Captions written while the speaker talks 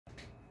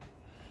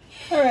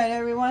Alright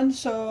everyone,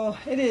 so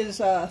it is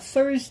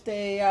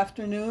Thursday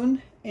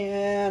afternoon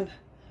and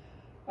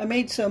I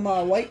made some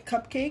white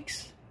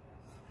cupcakes.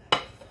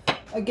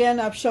 Again,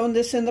 I've shown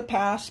this in the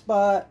past,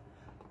 but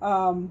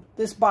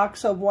this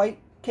box of white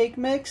cake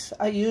mix,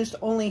 I used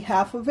only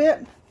half of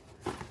it.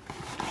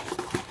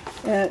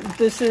 And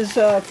this is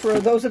for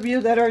those of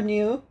you that are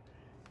new.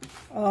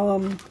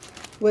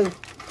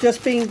 With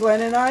just being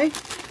Glenn and I,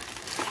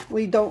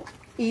 we don't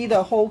eat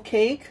a whole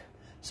cake,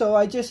 so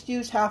I just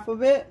used half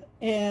of it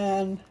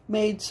and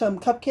made some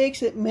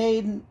cupcakes. It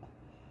made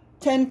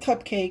 10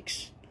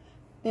 cupcakes,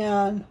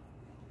 and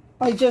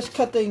I just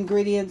cut the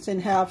ingredients in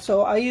half.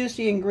 So I used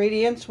the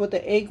ingredients with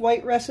the egg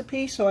white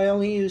recipe, so I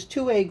only used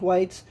 2 egg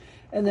whites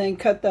and then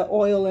cut the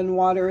oil and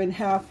water in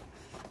half.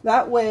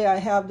 That way I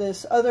have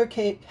this other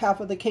cake, half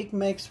of the cake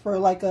mix, for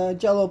like a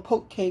Jello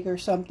poke cake or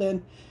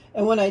something.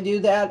 And when I do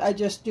that, I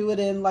just do it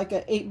in like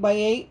a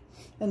 8x8,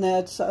 and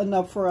that's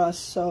enough for us.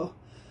 So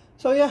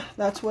yeah,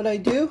 that's what I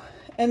do.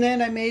 And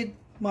then I made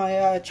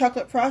my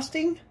chocolate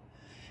frosting,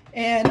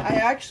 and I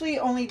actually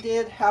only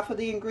did half of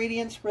the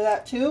ingredients for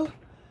that too.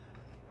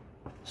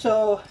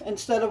 So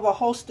instead of a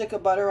whole stick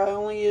of butter, I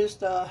only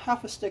used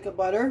half a stick of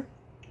butter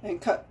and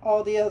cut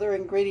all the other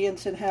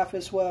ingredients in half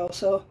as well.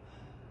 So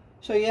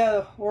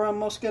yeah, we're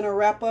almost gonna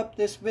wrap up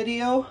this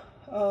video.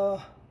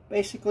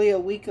 Basically a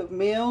week of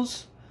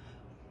meals,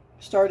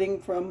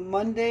 starting from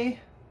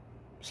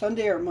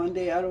Sunday or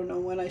Monday, I don't know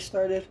when I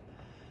started,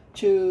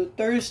 to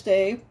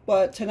Thursday.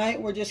 But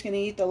tonight we're just going to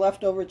eat the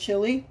leftover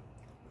chili,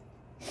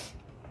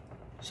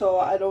 so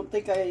I don't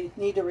think I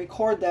need to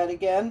record that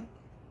again.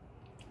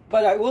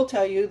 But I will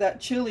tell you that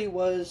chili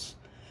was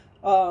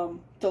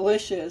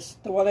delicious.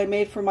 The one I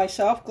made for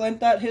myself, Glenn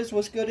thought his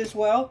was good as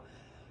well,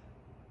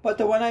 but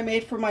the one I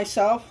made for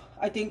myself,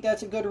 I think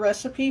that's a good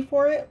recipe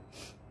for it.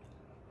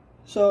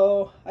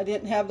 So I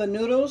didn't have the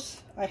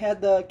noodles, I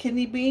had the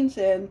kidney beans,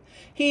 and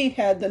he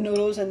had the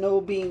noodles and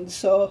no beans.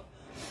 So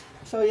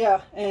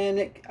yeah,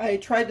 and I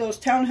tried those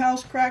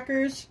Townhouse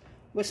crackers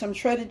with some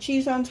shredded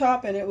cheese on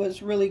top, and it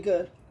was really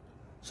good.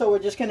 So we're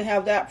just going to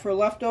have that for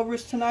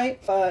leftovers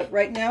tonight. But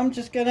right now I'm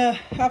just going to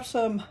have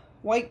some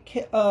white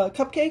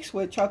cupcakes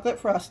with chocolate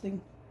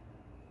frosting.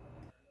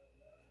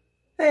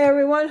 Hey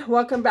everyone,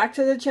 welcome back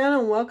to the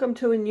channel. Welcome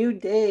to a new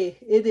day.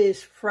 It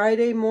is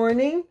Friday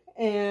morning,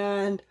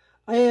 and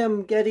I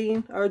am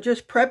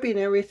just prepping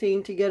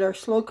everything to get our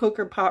slow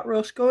cooker pot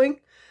roast going.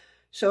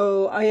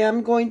 So I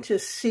am going to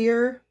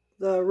sear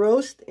the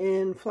roast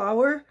in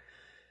flour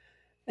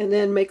and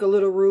then make a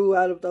little roux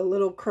out of the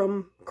little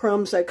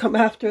crumbs that come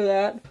after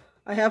that.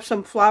 I have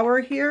some flour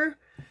here,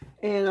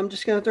 and I'm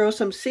just going to throw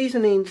some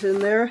seasonings in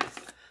there.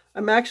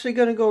 I'm actually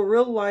going to go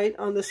real light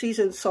on the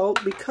seasoned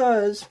salt,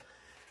 because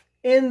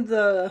in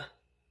the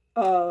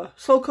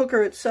slow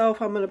cooker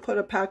itself, I'm going to put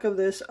a pack of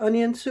this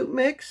onion soup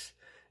mix.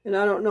 And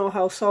I don't know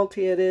how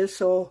salty it is,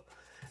 so,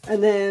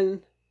 and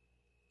then,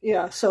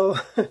 yeah, so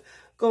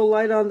go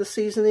light on the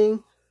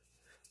seasoning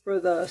for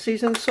the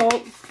seasoned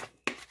salt.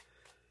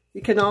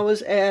 You can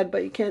always add,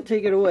 but you can't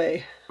take it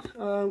away.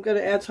 I'm going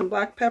to add some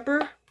black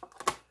pepper.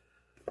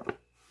 I'm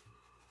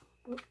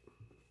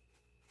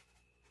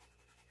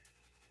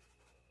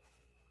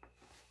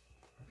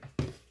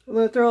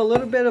going to throw a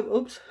little bit of,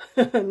 oops,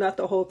 not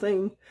the whole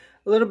thing,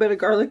 a little bit of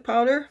garlic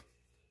powder.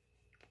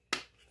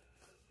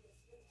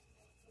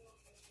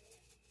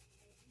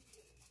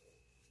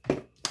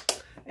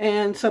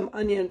 And some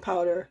onion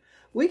powder.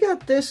 We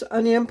got this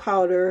onion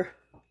powder.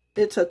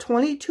 It's a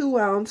 22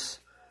 ounce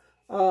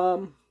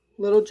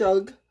little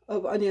jug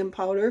of onion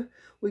powder.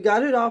 We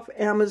got it off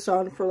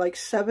Amazon for like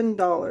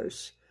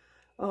 $7.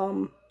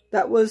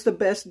 That was the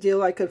best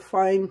deal I could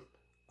find,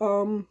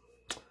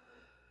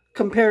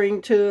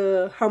 comparing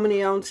to how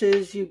many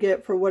ounces you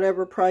get for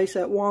whatever price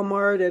at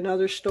Walmart and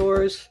other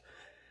stores.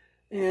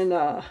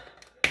 And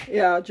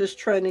yeah, just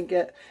trying to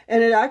get,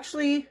 and it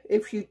actually,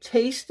 if you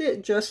taste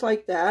it just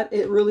like that,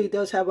 it really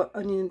does have an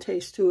onion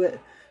taste to it.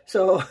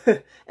 So,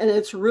 and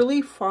it's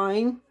really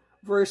fine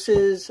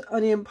versus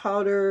onion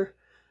powder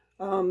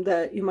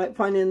that you might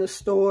find in the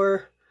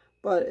store,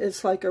 but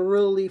it's like a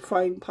really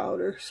fine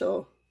powder.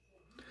 So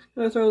I'm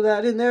gonna throw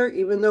that in there,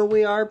 even though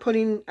we are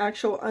putting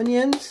actual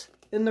onions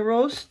in the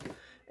roast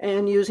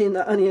and using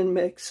the onion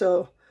mix.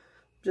 So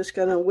I'm just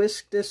gonna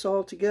whisk this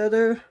all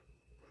together.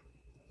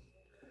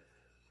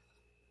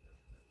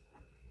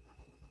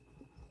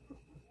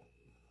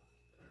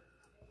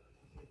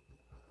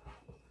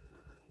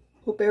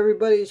 Hope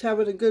everybody's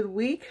having a good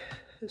week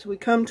as we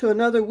come to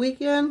another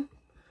weekend.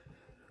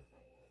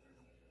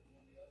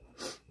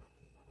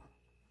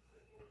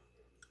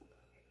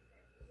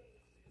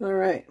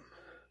 Alright,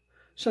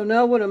 so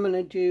now what I'm going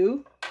to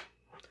do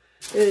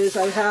is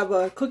I have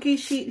a cookie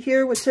sheet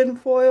here with tin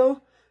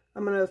foil.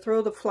 I'm going to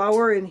throw the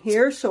flour in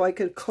here so I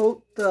could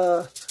coat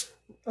the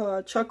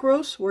chuck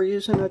roast. We're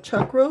using a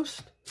chuck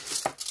roast.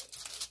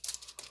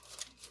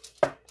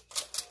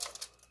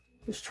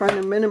 Just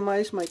trying to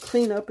minimize my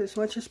cleanup as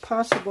much as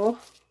possible.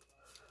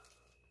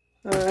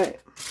 Alright,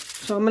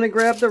 so I'm going to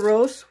grab the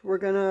roast. We're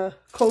going to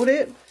coat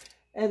it.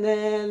 And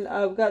then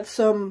I've got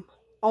some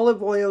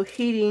olive oil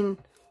heating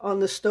on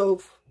the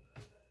stove.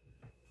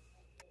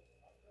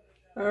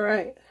 All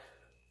right.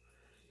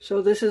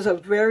 So this is a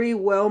very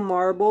well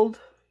marbled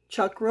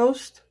chuck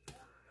roast.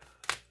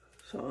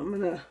 So I'm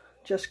going to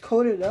just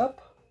coat it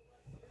up.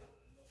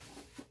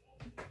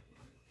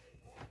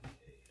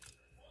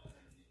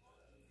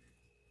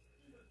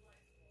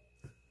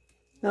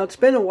 Now it's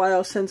been a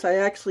while since I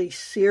actually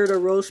seared a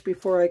roast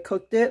before I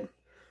cooked it.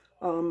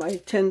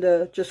 I tend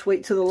to just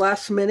wait to the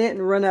last minute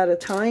and run out of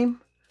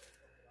time.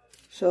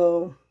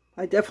 So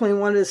I definitely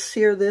want to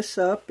sear this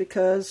up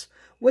because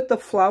with the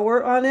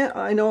flour on it,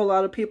 I know a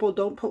lot of people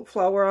don't put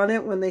flour on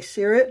it when they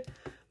sear it,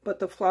 but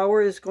the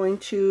flour is going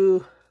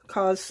to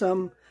cause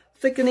some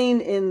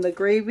thickening in the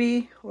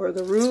gravy or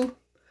the roux.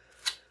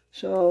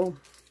 So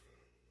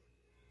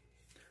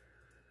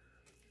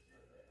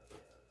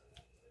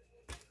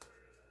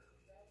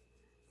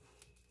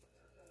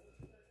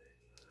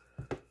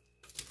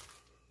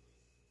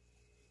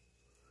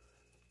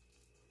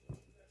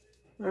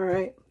all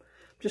right,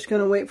 just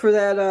going to wait for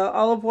that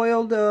olive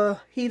oil to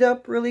heat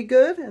up really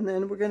good, and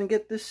then we're going to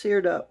get this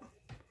seared up.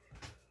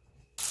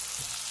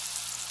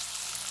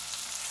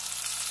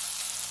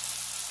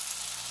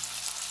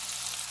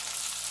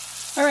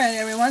 All right,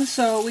 everyone,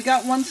 so we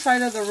got one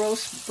side of the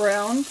roast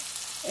browned,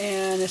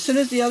 and as soon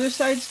as the other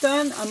side's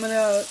done, I'm going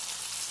to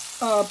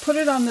put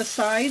it on the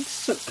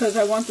sides because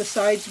I want the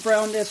sides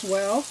browned as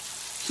well.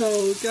 So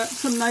we've got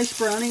some nice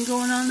browning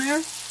going on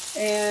there.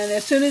 And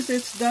as soon as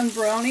it's done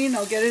browning,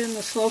 I'll get it in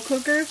the slow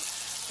cooker.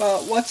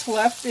 But what's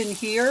left in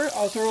here,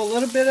 I'll throw a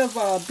little bit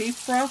of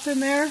beef broth in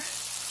there.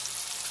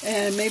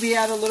 And maybe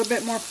add a little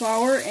bit more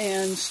flour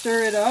and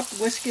stir it up,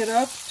 whisk it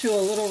up to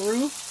a little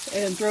roux.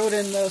 And throw it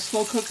in the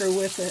slow cooker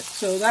with it.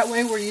 So that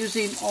way we're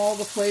using all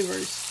the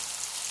flavors.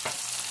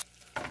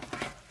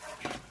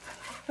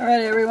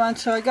 Alright everyone,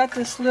 so I got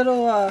this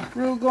little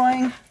roux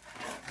going.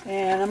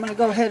 And I'm going to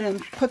go ahead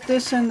and put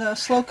this in the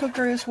slow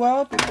cooker as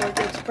well before it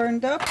gets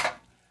burned up.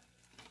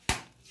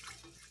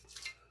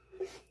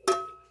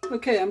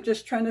 Okay, I'm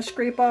just trying to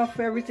scrape off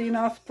everything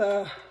off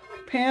the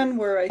pan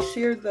where I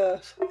seared the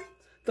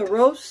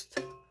roast.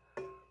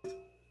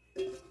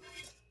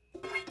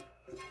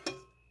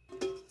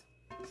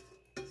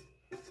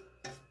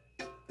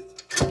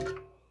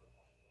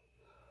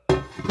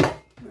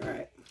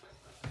 Alright.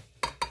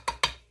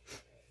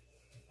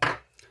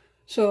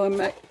 So I'm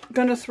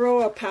going to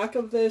throw a pack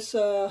of this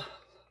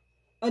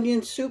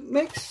onion soup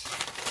mix.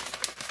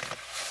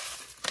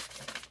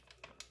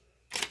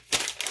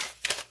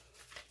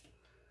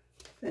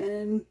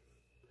 And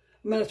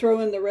I'm going to throw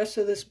in the rest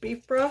of this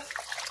beef broth.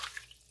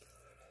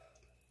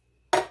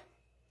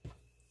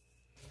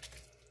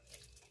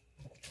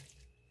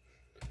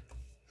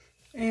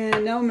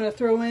 And now I'm going to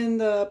throw in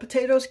the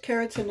potatoes,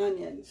 carrots, and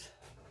onions.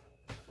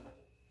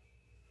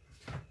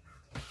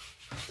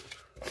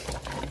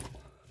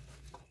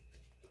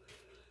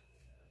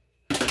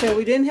 Okay,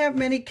 we didn't have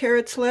many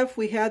carrots left.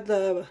 We had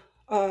the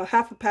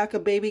half a pack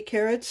of baby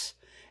carrots,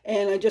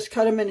 and I just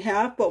cut them in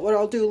half. But what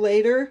I'll do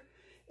later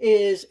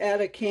is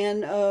add a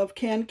can of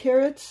canned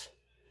carrots,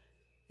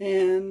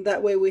 and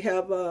that way we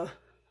have a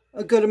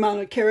good amount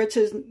of carrots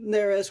in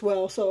there as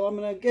well. So I'm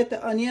going to get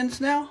the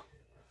onions now.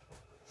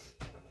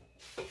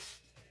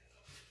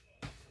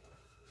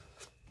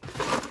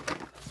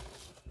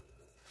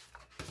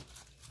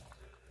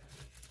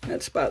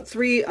 That's about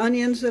 3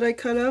 onions that I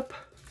cut up.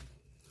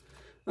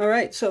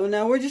 Alright, so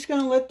now we're just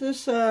going to let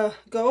this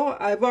go.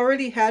 I've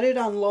already had it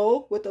on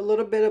low with a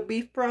little bit of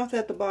beef broth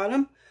at the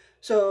bottom.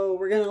 So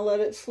we're going to let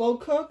it slow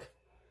cook.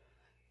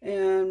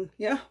 And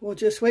yeah, we'll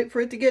just wait for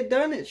it to get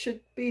done. It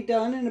should be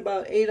done in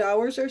about 8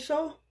 hours or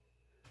so.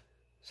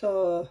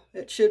 So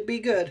it should be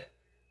good.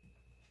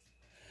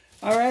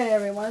 Alright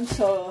everyone,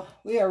 so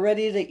we are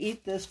ready to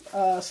eat this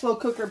slow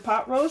cooker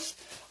pot roast.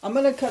 I'm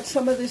going to cut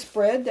some of this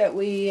bread that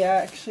we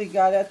actually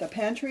got at the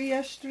pantry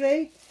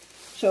yesterday.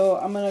 So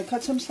I'm going to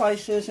cut some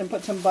slices and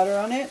put some butter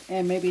on it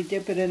and maybe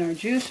dip it in our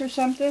juice or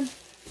something.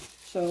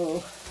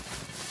 So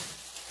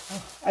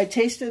I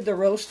tasted the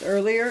roast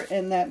earlier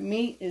and that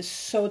meat is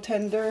so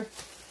tender.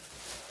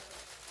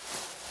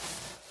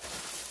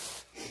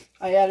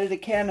 I added a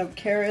can of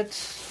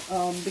carrots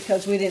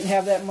because we didn't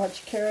have that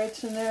much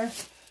carrots in there.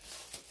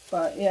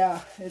 But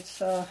yeah,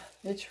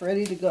 it's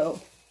ready to go.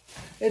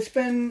 It's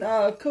been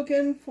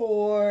cooking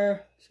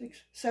for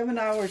 6-7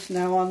 hours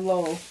now on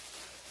low.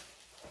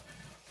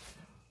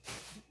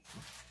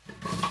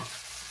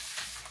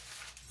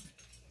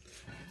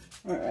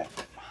 All right.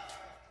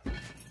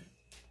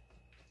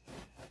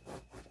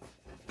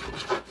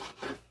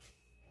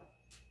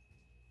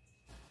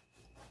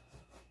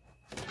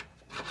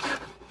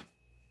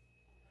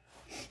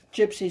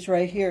 Gypsy's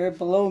right here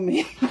below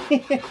me.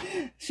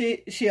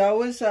 She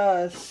always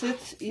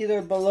sits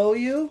either below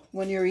you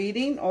when you're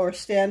eating or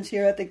stands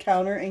here at the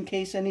counter in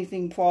case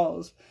anything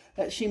falls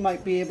that she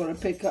might be able to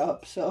pick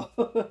up. So,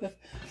 all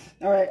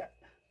right,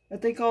 I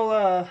think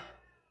I'll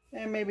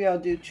and maybe I'll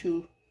do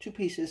two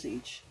pieces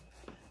each.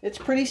 It's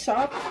pretty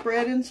soft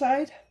bread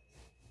inside.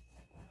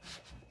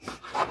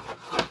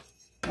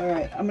 All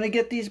right, I'm going to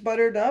get these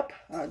buttered up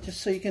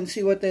just so you can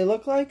see what they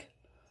look like.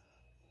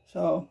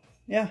 So,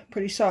 yeah,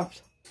 pretty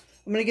soft.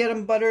 I'm going to get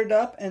them buttered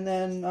up and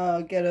then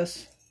get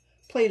us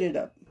plated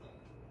up.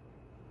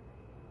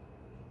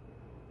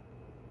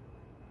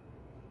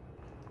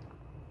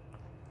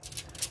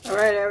 All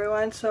right,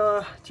 everyone,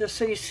 so just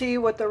so you see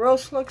what the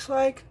roast looks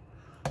like,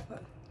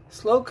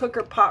 slow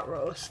cooker pot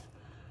roast.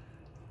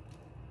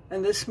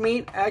 And this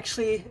meat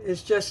actually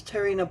is just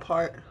tearing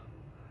apart.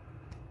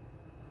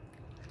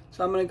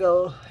 So I'm going to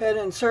go ahead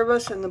and serve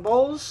us in the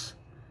bowls,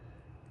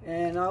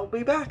 and I'll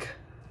be back.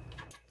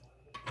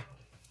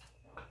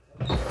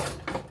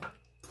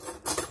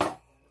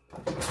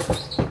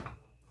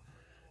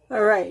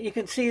 All right, you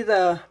can see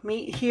the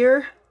meat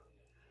here.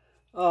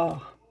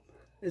 Oh,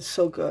 it's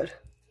so good.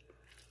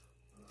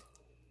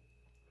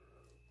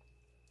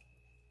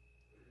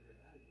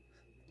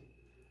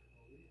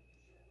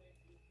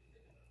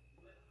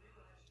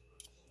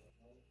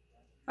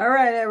 All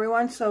right,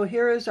 everyone, so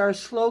here is our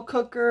slow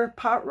cooker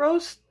pot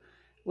roast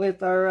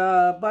with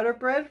our butter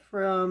bread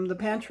from the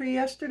pantry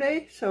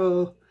yesterday.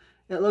 So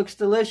it looks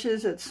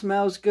delicious, it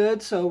smells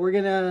good, so we're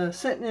gonna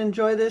sit and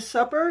enjoy this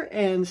supper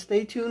and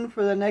stay tuned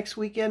for the next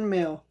weekend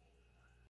meal.